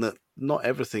that, and that not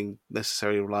everything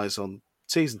necessarily relies on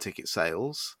season ticket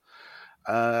sales.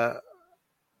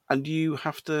 And you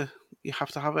have to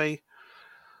have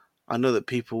I know that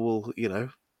people will,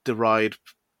 deride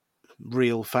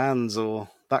real fans or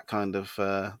that kind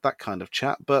of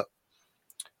chat, but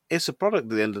it's a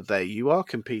product at the end of the day. You are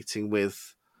competing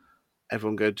with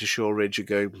everyone going to Shore Ridge or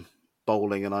going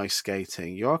bowling and ice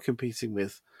skating. You are competing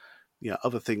with,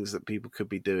 other things that people could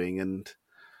be doing. And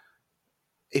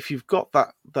if you've got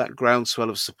that groundswell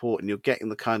of support and you're getting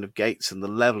the kind of gates and the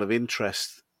level of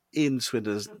interest in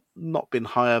Swindon has not been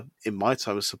higher in my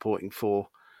time of supporting for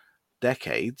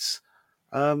decades.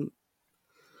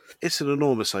 It's an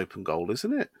enormous open goal,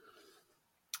 isn't it?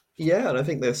 Yeah, and I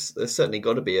think there's certainly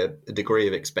got to be a degree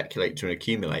of expectate to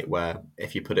accumulate where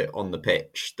if you put it on the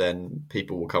pitch, then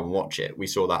people will come and watch it. We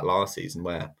saw that last season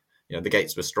where the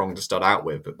gates were strong to start out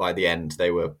with, but by the end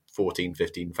they were 14,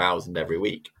 15,000 every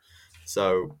week.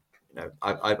 So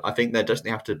I think there doesn't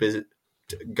have to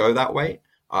go that way.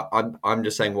 I'm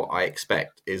just saying what I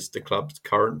expect is the club's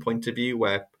current point of view,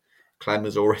 where Clem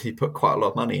has already put quite a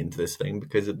lot of money into this thing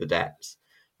because of the debts.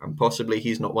 And possibly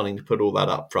he's not wanting to put all that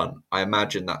up front. I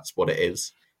imagine that's what it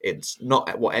is. It's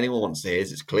not what anyone wants to hear.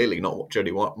 It's clearly not what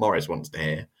Jody Morris wants to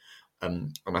hear.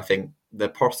 And I think there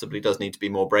possibly does need to be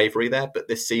more bravery there, but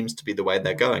this seems to be the way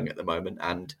they're going at the moment.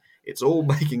 And it's all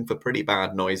making for pretty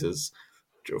bad noises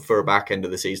for a back end of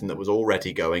the season that was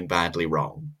already going badly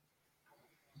wrong.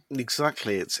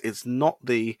 Exactly. It's not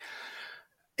the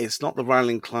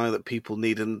rallying cry that people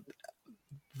need, and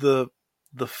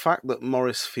the fact that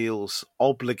Morris feels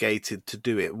obligated to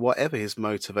do it, whatever his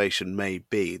motivation may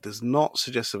be, does not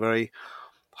suggest a very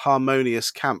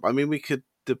harmonious camp. I mean, we could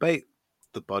debate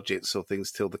the budgets or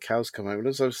things till the cows come home. And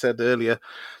as I've said earlier,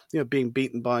 being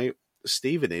beaten by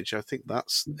Stevenage, I think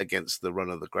that's against the run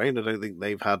of the grain. I don't think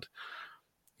they've had,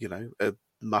 a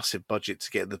massive budget to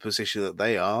get in the position that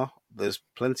they are. There's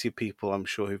plenty of people, I'm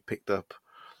sure, who've picked up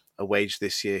a wage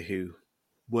this year who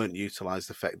weren't utilised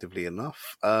effectively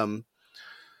enough.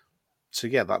 So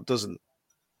yeah, that doesn't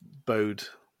bode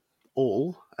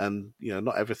all, and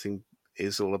not everything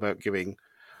is all about giving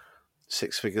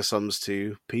six-figure sums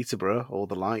to Peterborough or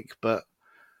the like. But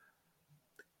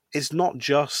it's not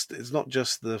just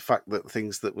the fact that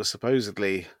things that were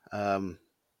supposedly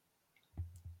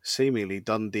seemingly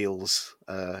done deals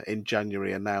in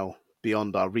January are now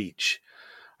beyond our reach.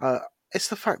 It's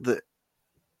the fact that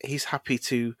he's happy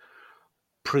to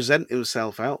present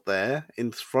himself out there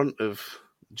in front of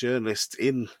journalists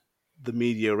in the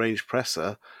media arranged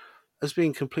presser as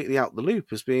being completely out the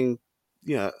loop, as being,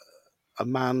 a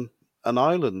man, an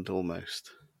island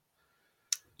almost.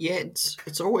 Yeah,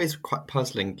 it's always quite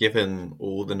puzzling given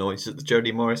all the noises that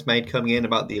Jody Morris made coming in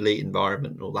about the elite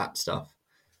environment and all that stuff,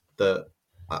 that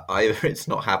either it's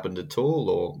not happened at all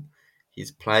or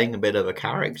he's playing a bit of a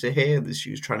character here.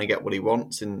 He's trying to get what he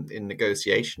wants in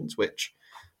negotiations, which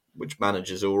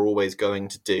managers are always going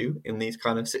to do in these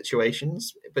kind of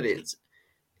situations. But it's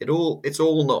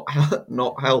all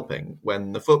not helping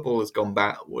when the football has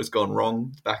gone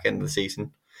wrong back end of the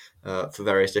season for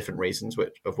various different reasons,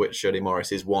 which Jody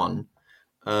Morris is one.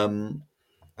 And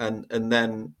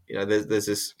then there's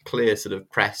this clear sort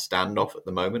of press standoff at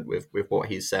the moment with what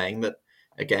he's saying that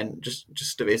again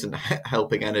just isn't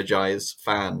helping energize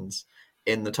fans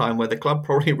in the time where the club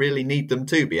probably really need them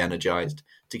to be energized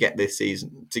to get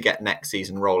next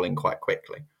season rolling quite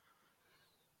quickly.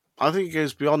 I think it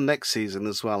goes beyond next season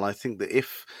as well. I think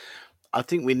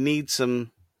we need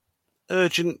some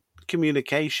urgent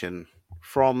communication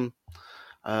from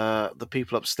the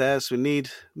people upstairs. We need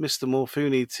Mr.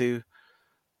 Morfuni to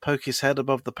poke his head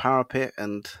above the parapet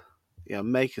and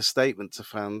make a statement to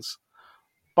fans.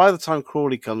 By the time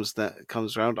Crawley comes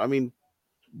around, I mean,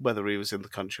 whether he was in the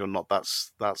country or not,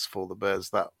 that's for the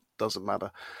birds. That doesn't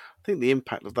matter. I think the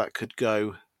impact of that could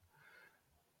go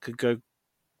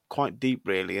quite deep,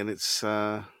 really, and it's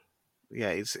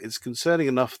concerning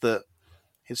enough that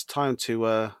it's time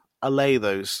to allay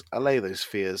those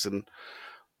fears and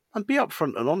be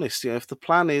upfront and honest. If the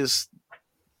plan is,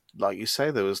 like you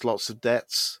say, there was lots of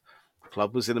debts, the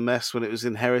club was in a mess when it was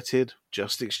inherited,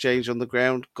 just exchange on the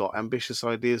ground, got ambitious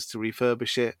ideas to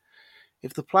refurbish it.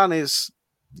 If the plan is,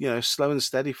 slow and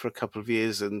steady for a couple of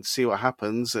years and see what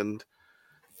happens, and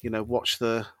watch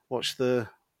the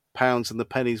pounds and the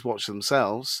pennies watch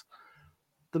themselves,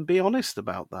 then be honest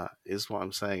about that, is what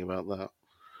I'm saying about that.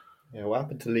 Yeah, what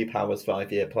happened to Lee Power's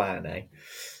 5-year plan, eh?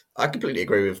 I completely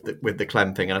agree with the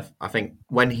Clem thing, and I think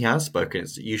when he has spoken,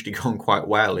 it's usually gone quite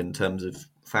well in terms of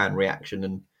fan reaction.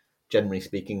 And generally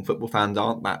speaking, football fans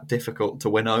aren't that difficult to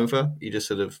win over. You just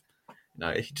sort of,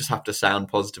 you just have to sound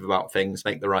positive about things,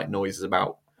 make the right noises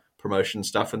about promotion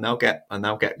stuff, and they'll get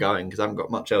going because I haven't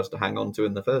got much else to hang on to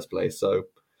in the first place. So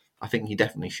I think he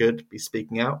definitely should be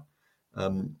speaking out.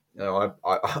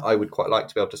 I would quite like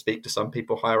to be able to speak to some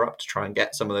people higher up to try and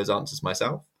get some of those answers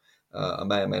myself. I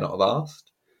may or may not have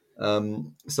asked.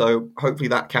 So hopefully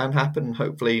that can happen.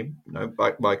 Hopefully,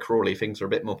 by Crawley, things are a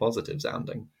bit more positive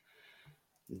sounding.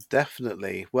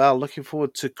 Definitely. Well, looking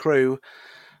forward to Crewe.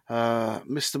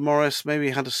 Mr. Morris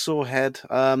maybe had a sore head,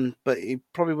 but he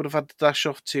probably would have had to dash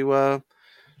off to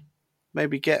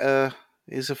maybe get a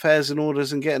his affairs in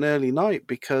orders and get an early night,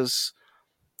 because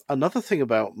another thing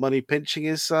about money pinching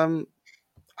is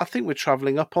I think we're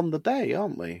travelling up on the day,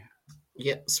 aren't we?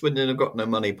 Yeah, Swindon have got no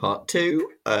money. Part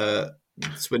two.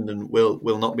 Swindon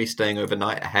will not be staying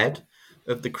overnight ahead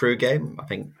of the Crewe game. I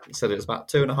think he said it was about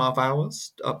 2.5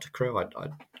 hours up to Crewe.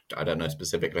 I don't know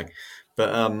specifically,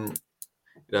 but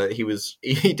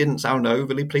he didn't sound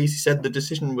overly pleased. He said the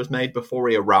decision was made before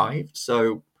he arrived.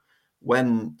 So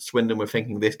when Swindon were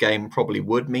thinking this game probably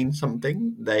would mean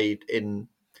something, they in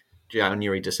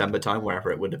January, December time,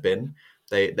 wherever it would have been,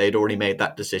 they'd already made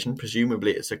that decision.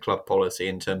 Presumably it's a club policy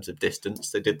in terms of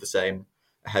distance. They did the same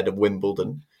ahead of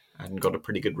Wimbledon and got a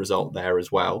pretty good result there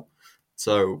as well.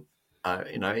 So,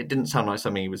 it didn't sound like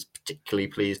something he was particularly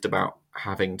pleased about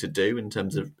having to do in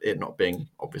terms of it not being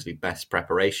obviously best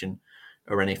preparation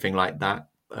or anything like that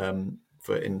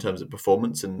in terms of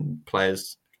performance and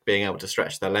players being able to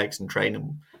stretch their legs and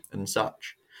train and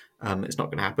such. It's not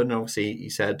going to happen. Obviously, he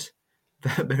said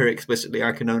very explicitly,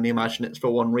 I can only imagine it's for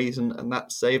one reason, and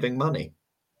that's saving money.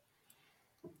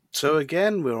 So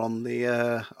again, we're on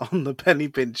the penny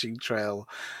pinching trail.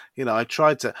 I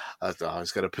tried to. I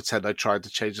was going to pretend I tried to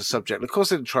change the subject. Of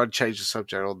course, I didn't try to change the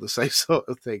subject on the same sort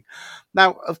of thing.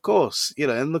 Now, of course,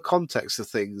 in the context of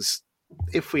things,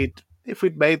 if we'd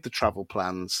made the travel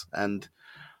plans, and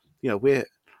we're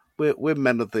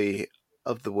men of the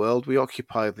world, we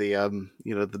occupy the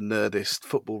the nerdist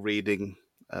football reading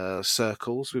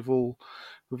circles. We've all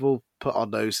put our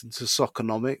nose into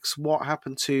Soccernomics. What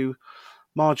happened to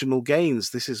marginal gains?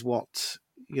 This is what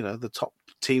the top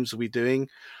teams will be doing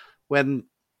when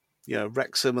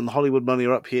Wrexham and the Hollywood money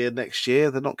are up here next year.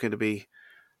 They're not going to be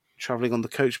travelling on the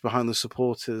coach behind the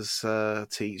supporters to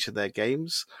each of their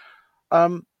games.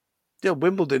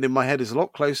 Wimbledon in my head is a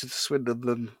lot closer to Swindon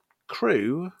than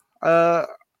Crewe, but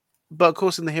of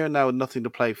course in the here and now, with nothing to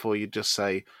play for, you just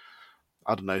say,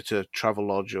 I don't know, to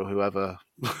Travelodge or whoever,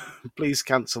 please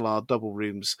cancel our double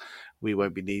rooms. We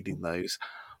won't be needing those.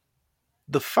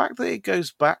 The fact that it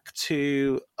goes back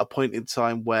to a point in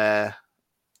time where,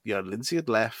 Lindsay had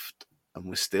left and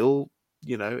we're still,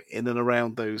 in and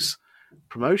around those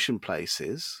promotion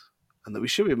places, and that we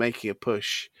should be making a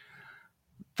push,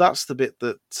 that's the bit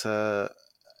that,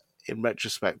 in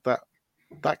retrospect,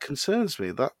 that concerns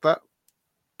me. That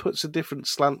puts a different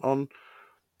slant on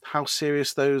how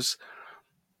serious those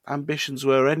ambitions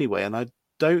were anyway, and I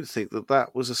don't think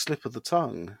that was a slip of the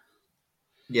tongue.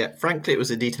 Yeah, frankly, it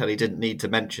was a detail he didn't need to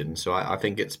mention, so I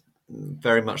think it's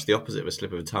very much the opposite of a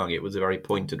slip of the tongue. It was a very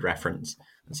pointed reference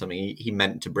and something he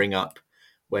meant to bring up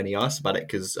when he asked about it,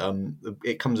 because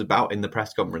it comes about in the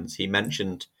press conference. He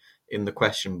mentioned in the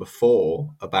question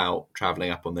before about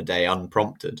travelling up on the day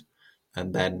unprompted,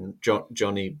 and then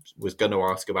Johnny was going to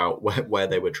ask about where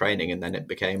they were training, and then it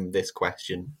became this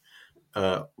question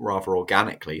rather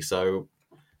organically. So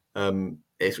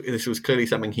this was clearly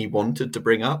something he wanted to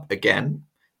bring up again.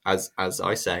 As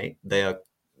I say,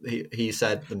 he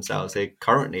said themselves, they're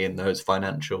currently in those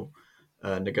financial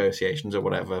negotiations or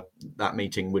whatever that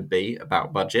meeting would be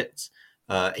about budgets.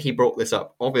 He brought this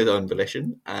up of his own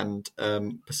volition and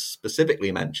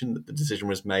specifically mentioned that the decision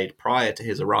was made prior to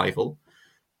his arrival,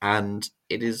 and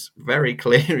it is very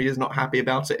clear he is not happy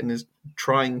about it and is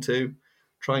trying to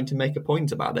make a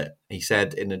point about it. He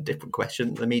said in a different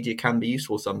question, the media can be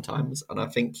useful sometimes, and I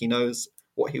think he knows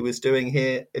what he was doing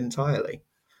here entirely.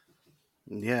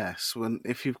 Yes,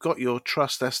 if you've got your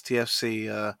Trust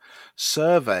STFC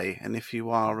survey, and if you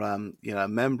are a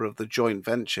member of the joint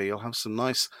venture, you'll have some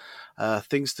nice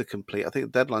things to complete. I think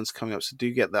the deadline's coming up, so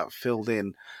do get that filled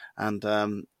in, and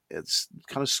it's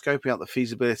kind of scoping out the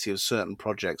feasibility of certain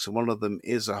projects, and one of them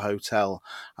is a hotel.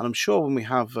 And I'm sure when we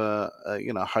have a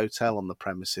hotel on the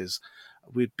premises,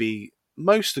 we'd be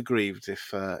most aggrieved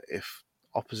if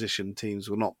opposition teams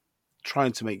were not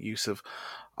trying to make use of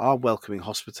our welcoming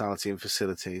hospitality and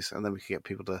facilities, and then we can get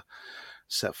people to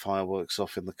set fireworks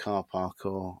off in the car park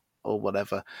or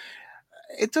whatever.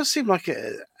 It does seem like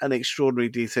an extraordinary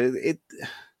detail.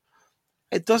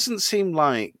 It doesn't seem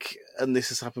like, and this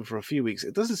has happened for a few weeks,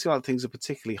 it doesn't seem like things are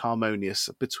particularly harmonious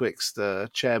betwixt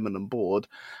chairman and board.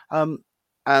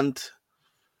 And,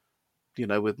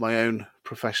 with my own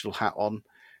professional hat on,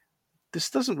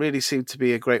 this doesn't really seem to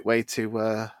be a great way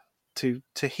to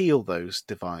heal those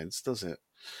divides, does it?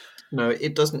 No,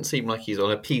 it doesn't seem like he's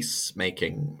on a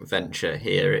peacemaking venture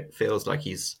here. It feels like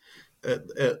he's at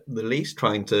the least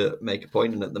trying to make a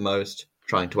point, and at the most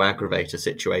trying to aggravate a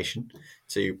situation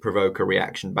to provoke a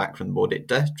reaction back from the board. It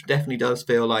definitely does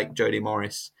feel like Jody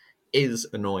Morris is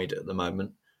annoyed at the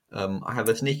moment. I have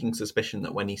a sneaking suspicion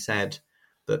that when he said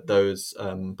that those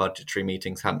budgetary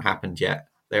meetings hadn't happened yet,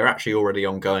 They were actually already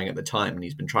ongoing at the time, and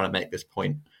he's been trying to make this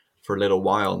point for a little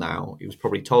while now. He was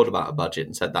probably told about a budget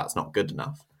and said that's not good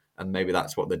enough, and maybe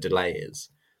that's what the delay is,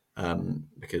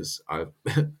 because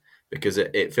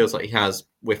it feels like he has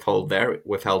withheld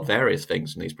various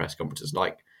things from these press conferences,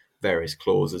 like various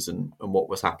clauses and what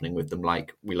was happening with them,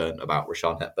 like we learned about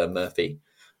Rashawn Hepburn-Murphy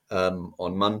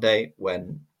on Monday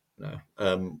when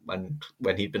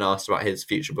he'd been asked about his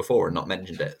future before and not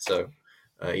mentioned it. So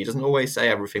he doesn't always say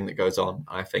everything that goes on.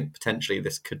 I think potentially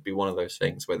this could be one of those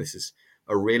things where this is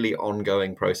a really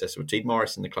ongoing process with Teed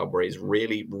Morris in the club, where he's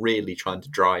really, really trying to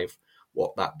drive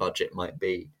what that budget might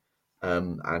be.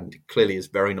 And clearly is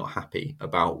very not happy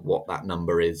about what that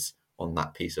number is on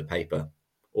that piece of paper,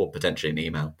 or potentially an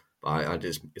email. But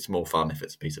it's more fun if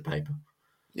it's a piece of paper.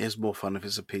 It is more fun if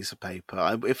it's a piece of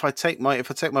paper. If I take my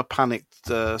panicked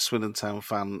Swindon Town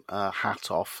fan hat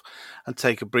off and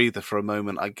take a breather for a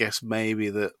moment, I guess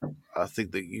maybe I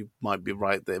think that you might be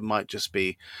right, that it might just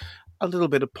be a little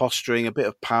bit of posturing, a bit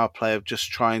of power play of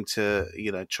just trying to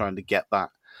get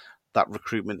that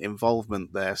recruitment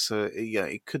involvement there. So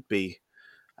it could be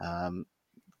a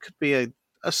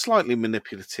slightly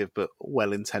manipulative but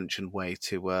well-intentioned way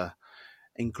to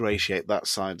ingratiate that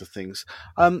side of things.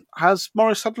 Has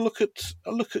Morris had a look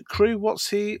at Crewe? What's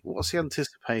he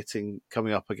anticipating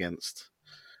coming up against?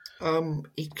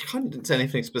 He kind of didn't say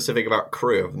anything specific about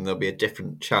Crewe, and there'll be a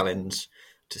different challenge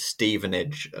to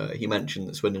Stevenage. He mentioned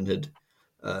that Swindon had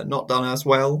not done as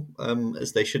well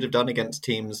as they should have done against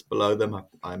teams below them.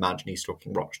 I imagine he's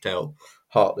talking Rochdale,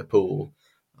 Hartlepool,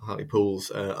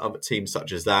 other teams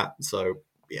such as that. So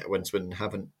yeah, when Swindon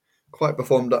haven't quite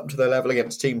performed up to their level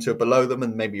against teams who are below them,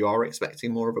 and maybe you are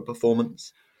expecting more of a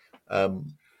performance.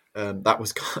 That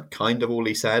was kind of all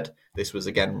he said. This was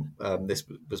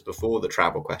before the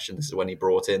travel question. This is when he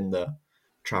brought in the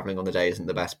travelling on the day isn't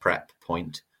the best prep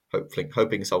point,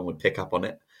 hoping someone would pick up on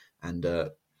it. And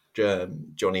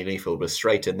Johnny Leafield was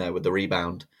straight in there with the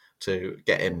rebound to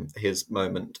get him his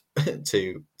moment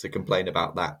to complain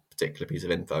about that particular piece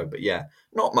of info. But yeah,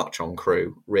 not much on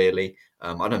Crewe, really.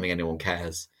 I don't think anyone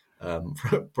cares.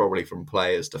 Probably from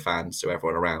players to fans to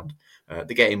everyone around.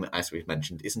 The game, as we've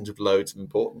mentioned, isn't of loads of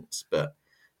importance, but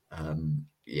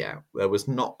there was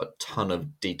not a ton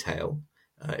of detail.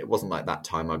 It wasn't like that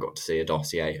time I got to see a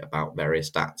dossier about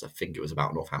various stats. I think it was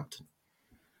about Northampton.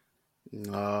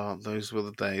 Those were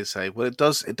the days, hey. Well, it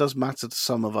does matter to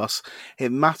some of us.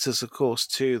 It matters, of course,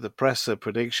 to the Presser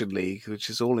Prediction League,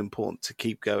 which is all important to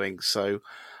keep going. So,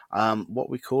 what are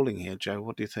we calling here, Joe?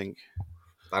 What do you think?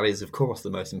 That is, of course, the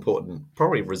most important,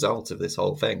 probably, result of this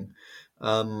whole thing.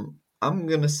 I'm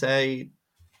going to say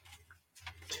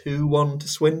 2-1 to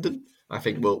Swindon. I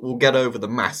think we'll get over the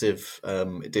massive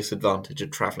disadvantage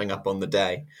of travelling up on the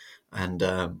day and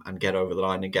get over the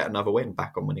line and get another win,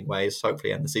 back on winning ways.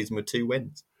 Hopefully end the season with 2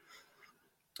 wins.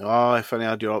 Oh, if only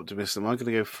I had your optimism. I'm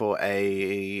going to go for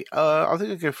I think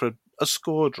I'll go for a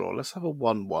score draw. Let's have a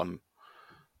 1-1.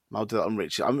 I'll do that on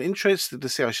Rich. I'm interested to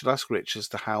see. I should ask Rich as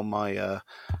to how my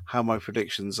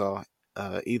predictions are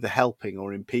either helping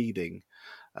or impeding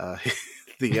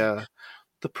the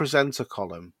presenter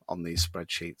column on these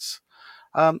spreadsheets.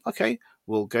 Okay,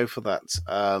 we'll go for that.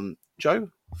 Joe,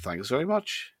 thanks very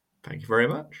much. Thank you very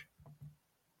much.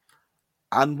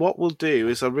 And what we'll do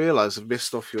is, I realise I've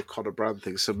missed off your Conor Brand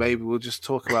thing, so maybe we'll just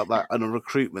talk about that and a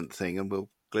recruitment thing, and we'll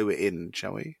glue it in,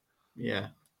 shall we? Yeah.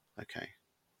 Okay.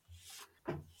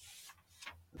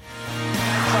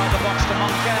 Inside the box to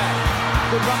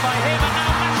Moncur. Good run by him, and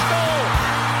now Maxwell.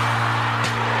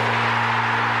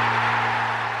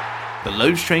 The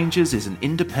Low Strangers is an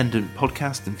independent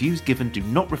podcast, and views given do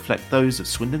not reflect those of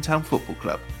Swindon Town Football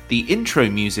Club. The intro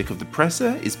music of The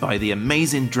Presser is by the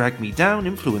amazing Drag Me Down,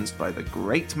 influenced by the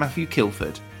great Matthew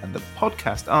Kilford, and the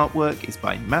podcast artwork is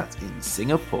by Matt in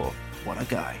Singapore. What a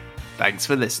guy. Thanks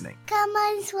for listening. Come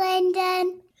on,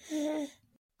 Swindon.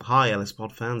 Hi, Alice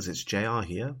Pod fans, it's JR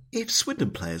here. If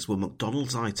Swindon players were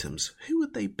McDonald's items, who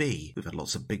would they be? We've had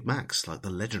lots of Big Macs like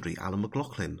the legendary Alan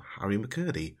McLaughlin, Harry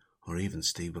McCurdy, or even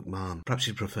Steve McMahon. Perhaps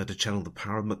you'd prefer to channel the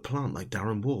power of McPlant like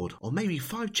Darren Ward, or maybe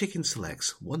 5 chicken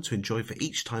selects, one to enjoy for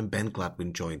each time Ben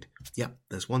Gladwin joined. Yep,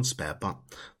 there's one spare, but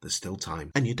there's still time.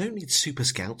 And you don't need Super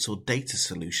Scouts or data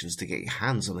solutions to get your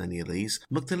hands on any of these.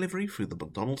 McDelivery through the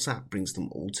McDonald's app brings them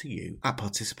all to you at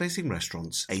participating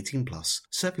restaurants, 18 plus.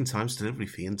 Serving times, delivery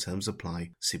fee and terms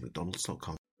apply. See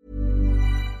mcdonalds.com.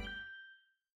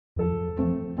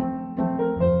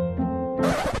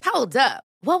 Hold up.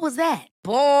 What was that?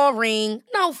 Boring.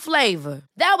 No flavor.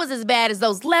 That was as bad as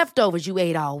those leftovers you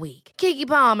ate all week. Keke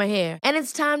Palmer here, and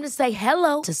it's time to say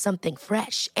hello to something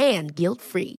fresh and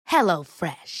guilt-free. Hello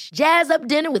Fresh. Jazz up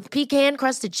dinner with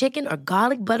pecan-crusted chicken or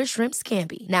garlic butter shrimp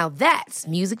scampi. Now that's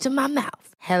music to my mouth.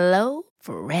 Hello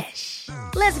Fresh.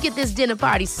 Let's get this dinner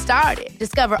party started.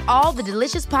 Discover all the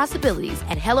delicious possibilities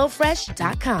at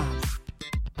HelloFresh.com.